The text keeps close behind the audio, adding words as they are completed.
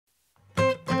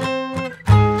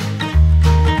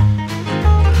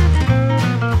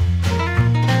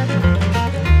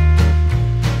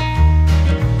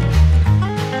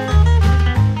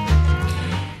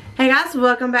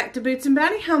welcome back to Boots and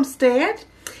Bounty Homestead.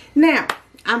 Now,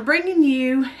 I'm bringing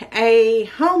you a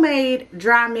homemade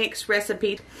dry mix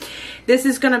recipe. This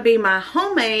is going to be my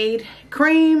homemade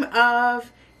cream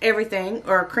of everything,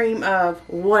 or cream of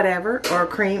whatever, or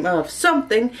cream of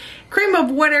something, cream of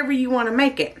whatever you want to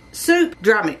make it. Soup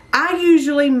dry mix. I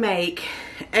usually make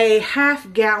a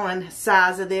half-gallon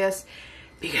size of this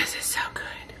because it's so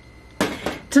good.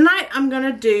 Tonight I'm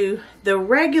going to do the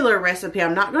regular recipe.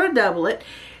 I'm not going to double it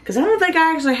because I don't think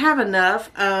I actually have enough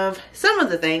of some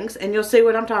of the things, and you'll see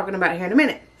what I'm talking about here in a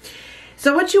minute.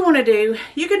 So what you want to do,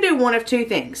 you can do one of two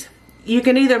things. You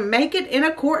can either make it in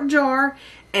a quart jar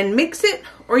and mix it,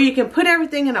 or you can put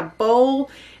everything in a bowl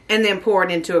and then pour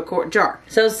it into a quart jar.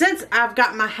 So since I've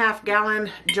got my half-gallon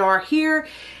jar here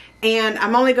and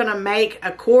I'm only going to make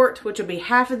a quart, which will be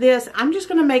half of this, I'm just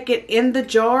going to make it in the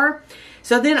jar.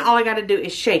 So then all I got to do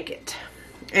is shake it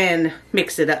and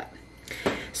mix it up.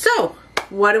 So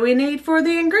what do we need for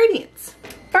the ingredients?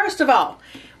 First of all,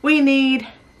 we need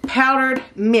powdered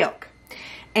milk.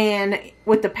 And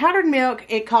with the powdered milk,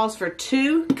 it calls for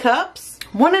 2 cups,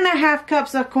 1.5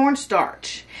 cups of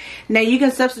cornstarch. Now you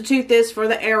can substitute this for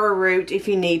the arrowroot if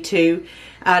you need to,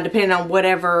 depending on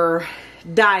whatever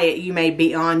diet you may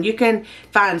be on. You can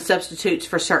find substitutes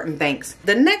for certain things.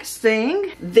 The next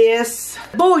thing, this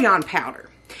bullion powder.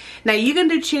 Now you can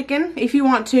do chicken if you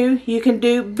want to. You can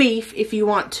do beef if you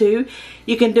want to.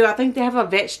 You can do, I think they have a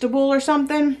vegetable or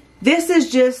something. This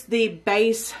is just the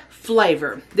base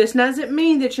flavor. This doesn't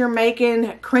mean that you're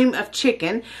making cream of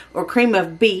chicken or cream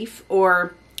of beef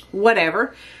or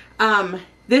whatever.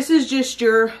 This is just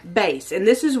your base, and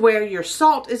this is where your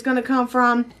salt is going to come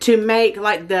from to make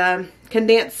like the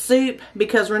condensed soup,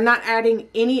 because we're not adding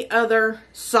any other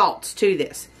salts to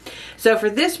this. So for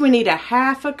this we need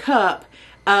 1/2 cup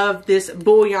of this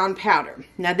bullion powder.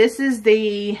 Now this is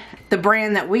the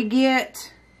brand that we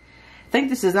get. I think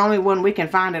this is the only one we can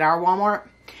find at our Walmart.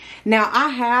 Now I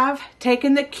have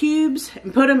taken the cubes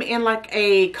and put them in like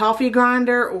a coffee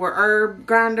grinder or herb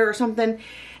grinder or something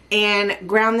and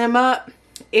ground them up.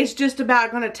 It's just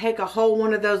about going to take a whole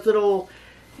one of those little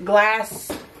glass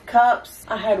cups.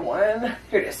 I had one.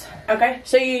 Here it is. Okay,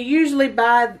 so you usually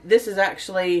buy, this is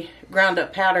actually ground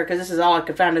up powder because this is all I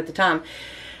could find at the time.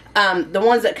 The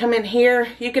ones that come in here,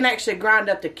 you can actually grind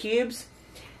up the cubes,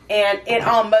 and it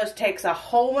almost takes a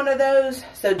whole one of those.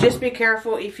 So just be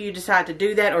careful if you decide to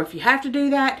do that, or if you have to do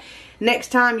that. Next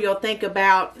time you'll think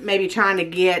about maybe trying to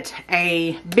get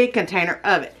a big container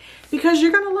of it, because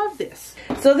you're going to love this.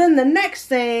 So then the next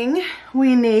thing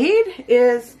we need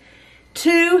is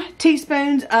 2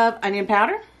 teaspoons of onion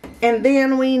powder. And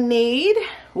then we need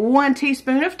 1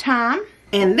 teaspoon of thyme.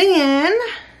 And then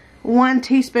 1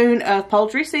 teaspoon of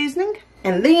poultry seasoning.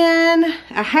 And then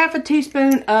 1/2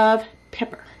 teaspoon of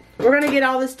pepper. We're going to get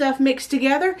all this stuff mixed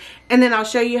together, and then I'll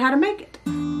show you how to make it.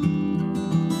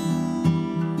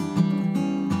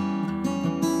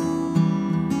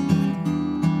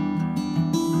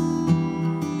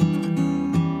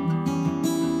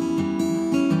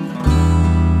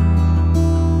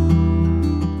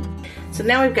 So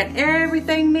now we've got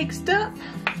everything mixed up,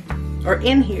 or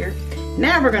in here.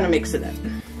 Now we're going to mix it up.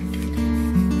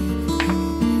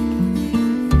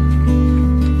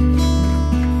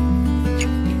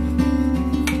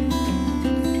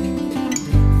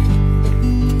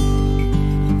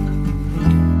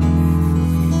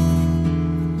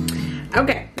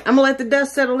 Okay, I'm going to let the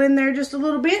dust settle in there just a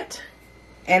little bit,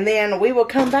 and then we will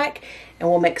come back and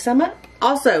we'll mix some up.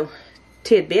 Also,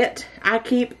 tidbit, I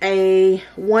keep a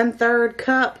 1/3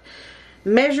 cup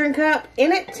measuring cup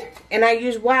in it, and I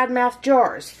use wide mouth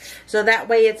jars, so that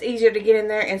way it's easier to get in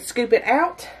there and scoop it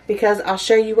out, because I'll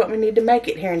show you what we need to make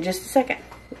it here in just a second.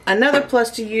 Another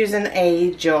plus to using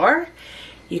a jar,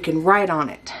 you can write on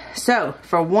it. So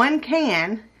for 1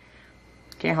 can,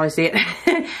 can't hardly see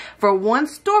it, for 1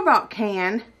 store-bought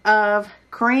can of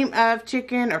cream of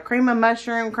chicken or cream of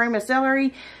mushroom, cream of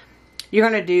celery, you're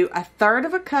going to do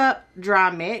 1/3 cup dry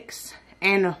mix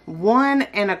and 1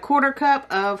 1/4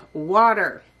 cup of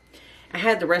water. I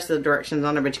had the rest of the directions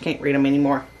on there, but you can't read them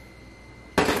anymore.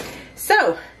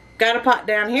 So, got a pot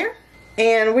down here,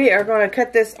 and we are going to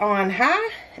cut this on high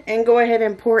and go ahead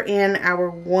and pour in our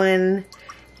 1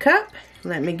 cup.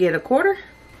 Let me get a quarter.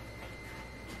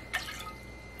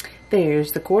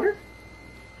 There's the quarter.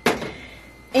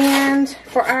 And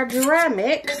for our dry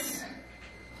mix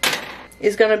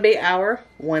is going to be our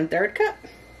 1/3 cup.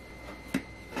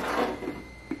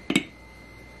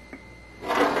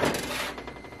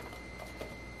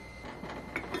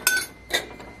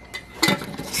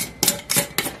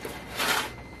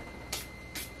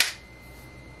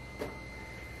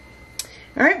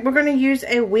 Alright, we're going to use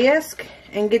a whisk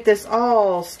and get this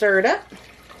all stirred up.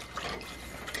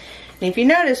 And if you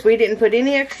notice, we didn't put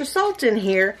any extra salt in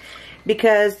here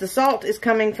because the salt is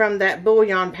coming from that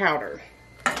bouillon powder.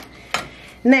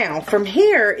 Now, from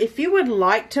here, if you would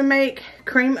like to make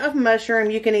cream of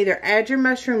mushroom, you can either add your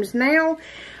mushrooms now,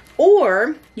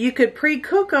 or you could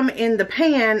pre-cook them in the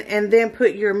pan and then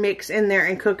put your mix in there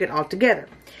and cook it all together.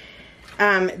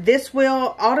 This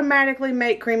will automatically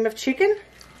make cream of chicken.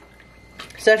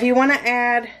 So if you want to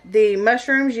add the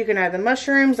mushrooms, you can add the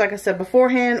mushrooms, like I said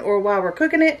beforehand, or while we're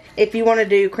cooking it. If you want to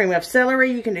do cream of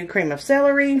celery, you can do cream of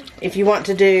celery. If you want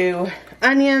to do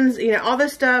onions, you know, all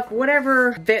this stuff,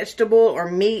 whatever vegetable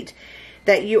or meat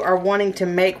that you are wanting to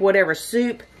make whatever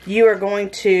soup, you are going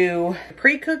to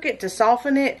pre-cook it to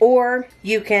soften it, or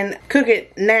you can cook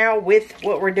it now with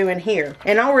what we're doing here.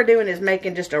 And all we're doing is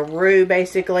making just a roux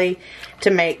basically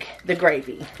to make the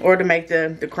gravy or to make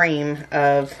the cream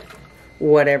of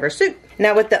whatever soup.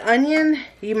 Now with the onion,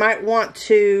 you might want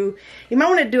to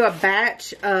do a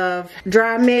batch of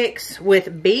dry mix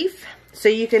with beef. So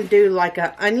you can do like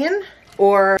an onion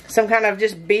or some kind of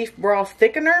just beef broth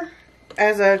thickener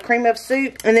as a cream of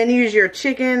soup, and then use your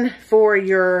chicken for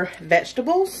your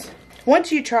vegetables.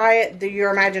 Once you try it,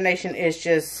 your imagination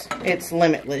is it's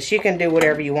limitless. You can do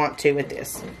whatever you want to with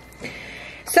this.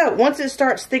 So once it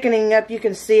starts thickening up, you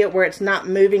can see it where it's not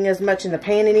moving as much in the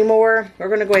pan anymore. We're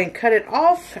going to go ahead and cut it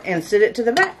off and set it to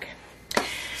the back.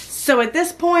 So at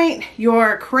this point,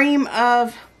 your cream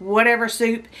of whatever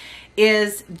soup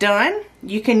is done.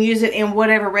 You can use it in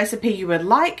whatever recipe you would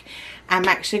like. I'm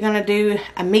actually going to do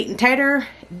a meat and tater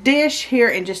dish here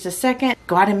in just a second.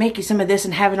 Go out and make you some of this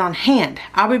and have it on hand.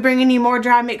 I'll be bringing you more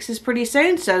dry mixes pretty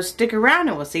soon, so stick around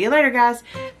and we'll see you later, guys.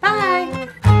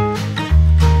 Bye!